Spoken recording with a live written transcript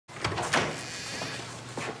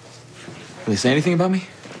they say anything about me?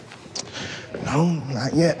 No,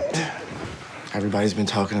 not yet. Everybody's been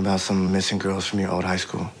talking about some missing girls from your old high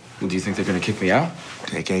school. Well, do you think they're gonna kick me out?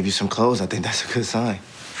 They gave you some clothes. I think that's a good sign.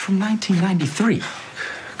 From 1993.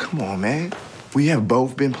 Come on, man. We have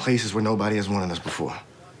both been places where nobody has wanted us before.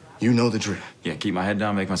 You know the drill. Yeah, keep my head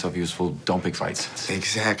down, make myself useful, don't pick fights.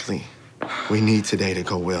 Exactly. We need today to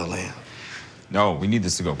go well, Land. No, we need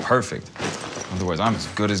this to go perfect. Otherwise, I'm as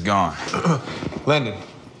good as gone. Landon,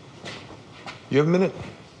 you have a minute?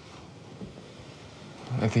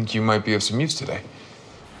 I think you might be of some use today.